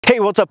Hey,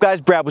 what's up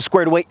guys? Brad with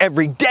Squared Away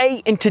every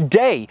day, and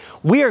today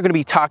we are going to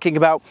be talking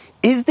about,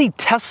 is the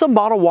Tesla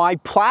Model Y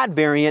Plaid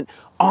variant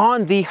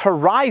on the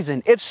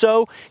horizon? If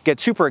so, get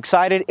super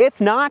excited.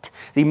 If not,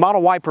 the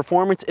Model Y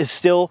Performance is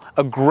still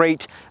a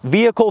great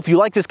vehicle. If you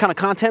like this kind of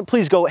content,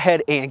 please go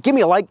ahead and give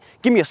me a like,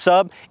 give me a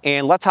sub,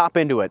 and let's hop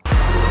into it.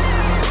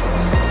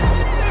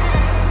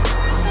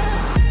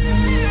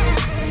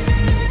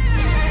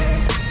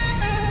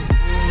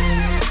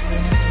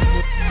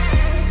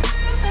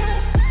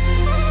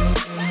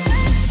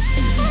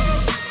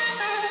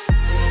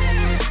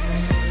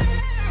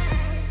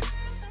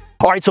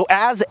 All right, so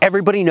as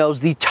everybody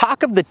knows, the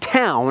talk of the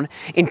town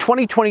in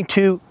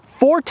 2022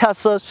 for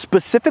Tesla,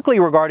 specifically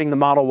regarding the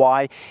Model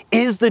Y,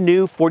 is the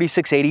new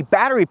 4680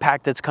 battery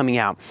pack that's coming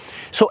out.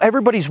 So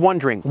everybody's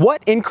wondering,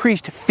 what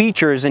increased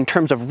features in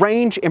terms of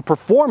range and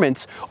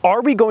performance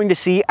are we going to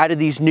see out of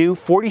these new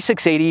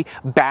 4680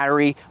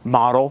 battery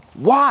Model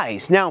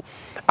Ys? Now,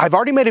 I've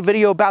already made a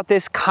video about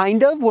this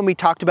kind of when we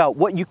talked about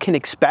what you can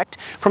expect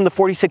from the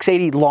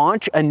 4680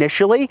 launch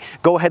initially.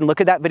 Go ahead and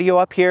look at that video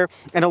up here.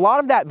 And a lot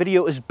of that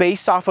video is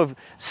based off of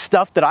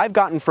stuff that I've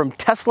gotten from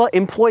Tesla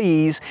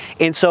employees.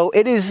 And so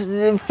it is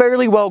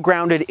fairly well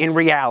grounded in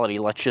reality,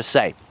 let's just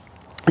say.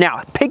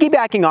 Now,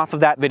 piggybacking off of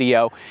that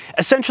video,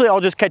 essentially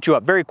I'll just catch you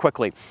up very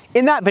quickly.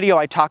 In that video,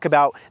 I talk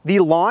about the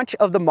launch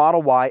of the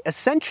Model Y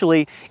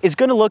essentially is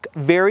going to look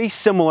very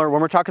similar when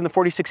we're talking the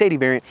 4680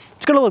 variant.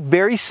 It's going to look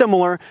very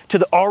similar to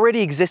the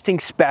already existing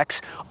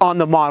specs on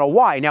the Model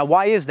Y. Now,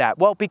 why is that?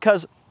 Well,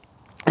 because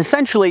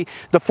essentially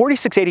the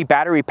 4680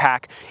 battery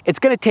pack, it's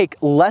going to take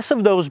less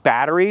of those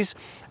batteries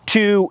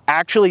to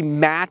actually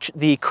match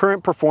the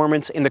current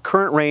performance in the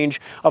current range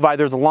of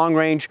either the long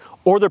range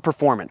or the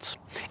performance.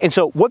 And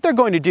so what they're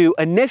going to do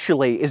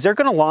initially is they're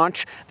going to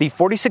launch the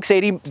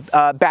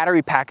 4680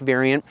 battery pack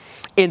variant,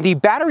 and the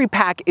battery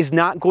pack is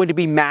not going to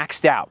be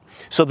maxed out.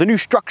 So the new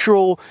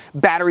structural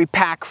battery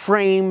pack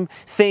frame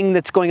thing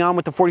that's going on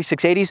with the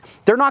 4680s,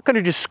 they're not going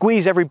to just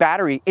squeeze every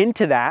battery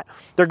into that.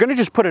 They're going to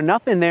just put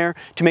enough in there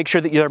to make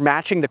sure that you're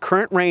matching the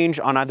current range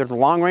on either the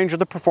long range or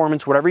the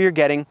performance, whatever you're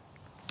getting.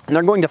 And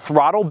they're going to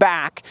throttle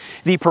back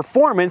the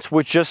performance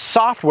with just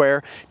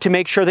software to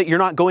make sure that you're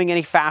not going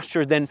any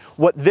faster than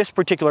what this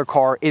particular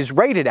car is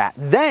rated at.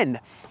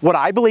 Then, what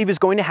I believe is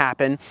going to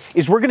happen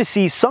is we're going to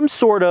see some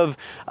sort of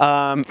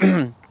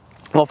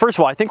well, first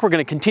of all, I think we're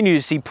going to continue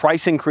to see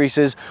price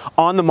increases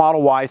on the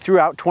Model Y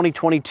throughout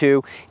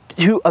 2022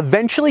 to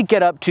eventually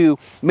get up to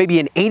maybe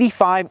an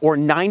 $85,000 or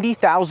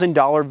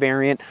 $90,000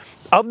 variant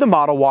of the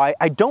Model Y.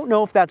 I don't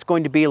know if that's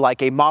going to be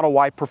like a Model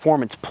Y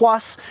Performance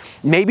Plus.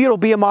 Maybe it'll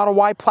be a Model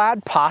Y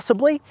Plaid,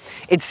 possibly.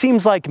 It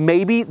seems like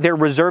maybe they're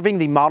reserving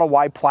the Model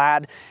Y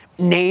Plaid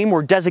name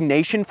or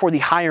designation for the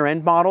higher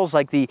end models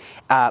like the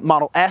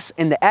Model S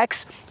and the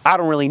X. I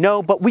don't really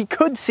know, but we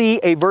could see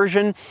a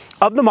version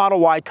of the Model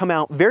Y come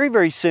out very,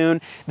 very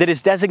soon that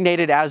is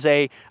designated as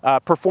a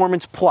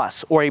Performance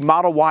Plus or a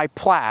Model Y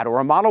Plaid or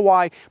a Model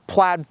Y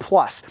Plaid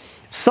Plus.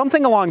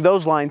 Something along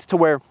those lines to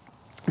where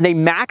they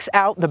max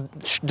out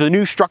the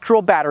new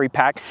structural battery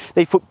pack.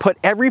 They put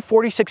every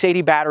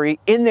 4680 battery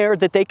in there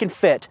that they can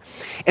fit.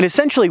 And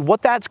essentially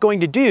what that's going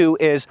to do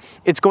is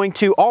it's going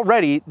to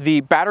already,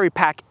 the battery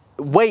pack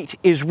weight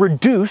is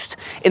reduced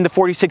in the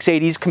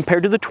 4680s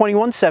compared to the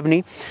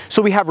 2170.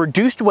 So we have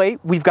reduced weight,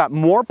 we've got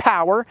more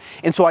power,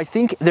 and so I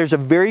think there's a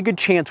very good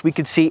chance we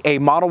could see a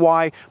Model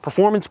Y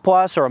Performance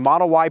Plus or a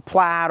Model Y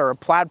Plaid or a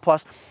Plaid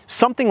Plus,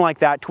 something like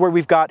that, to where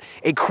we've got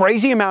a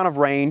crazy amount of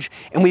range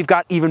and we've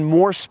got even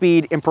more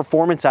speed and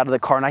performance out of the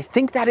car. And I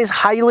think that is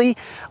highly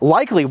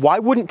likely. Why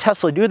wouldn't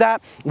Tesla do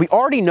that? We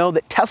already know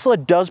that Tesla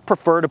does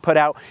prefer to put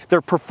out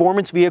their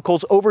performance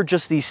vehicles over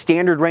just the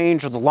standard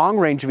range or the long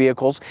range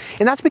vehicles.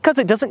 And that's because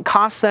it doesn't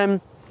cost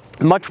them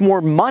much more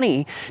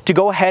money to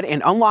go ahead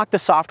and unlock the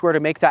software to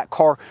make that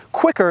car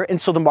quicker,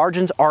 and so the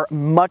margins are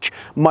much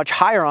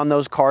higher on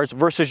those cars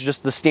versus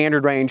just the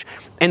standard range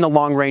and the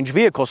long range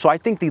vehicle. So I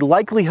think the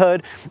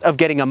likelihood of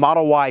getting a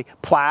Model Y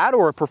Plaid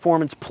or a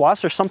Performance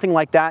Plus or something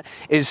like that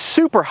is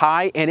super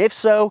high, and if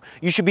so,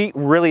 you should be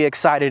really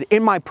excited.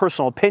 In my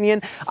personal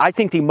opinion, I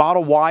think the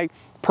Model Y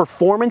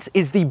Performance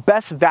is the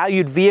best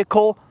valued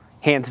vehicle,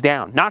 hands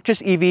down. Not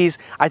just EVs,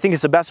 I think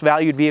it's the best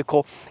valued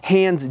vehicle,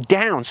 hands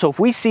down. So if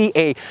we see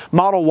a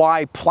Model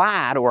Y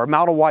Plaid or a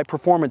Model Y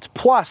Performance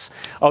Plus,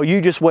 oh, you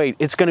just wait.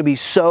 It's going to be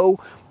so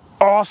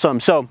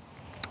awesome. So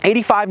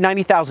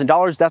 $85,000,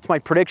 $90,000, that's my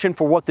prediction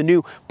for what the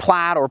new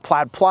Plaid or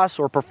Plaid Plus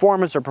or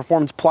Performance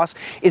Plus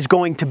is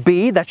going to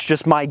be. That's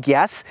just my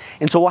guess.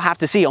 And so we'll have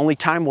to see. Only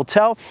time will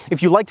tell.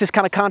 If you like this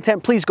kind of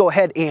content, please go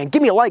ahead and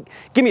give me a like,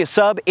 give me a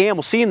sub, and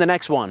we'll see you in the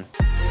next one.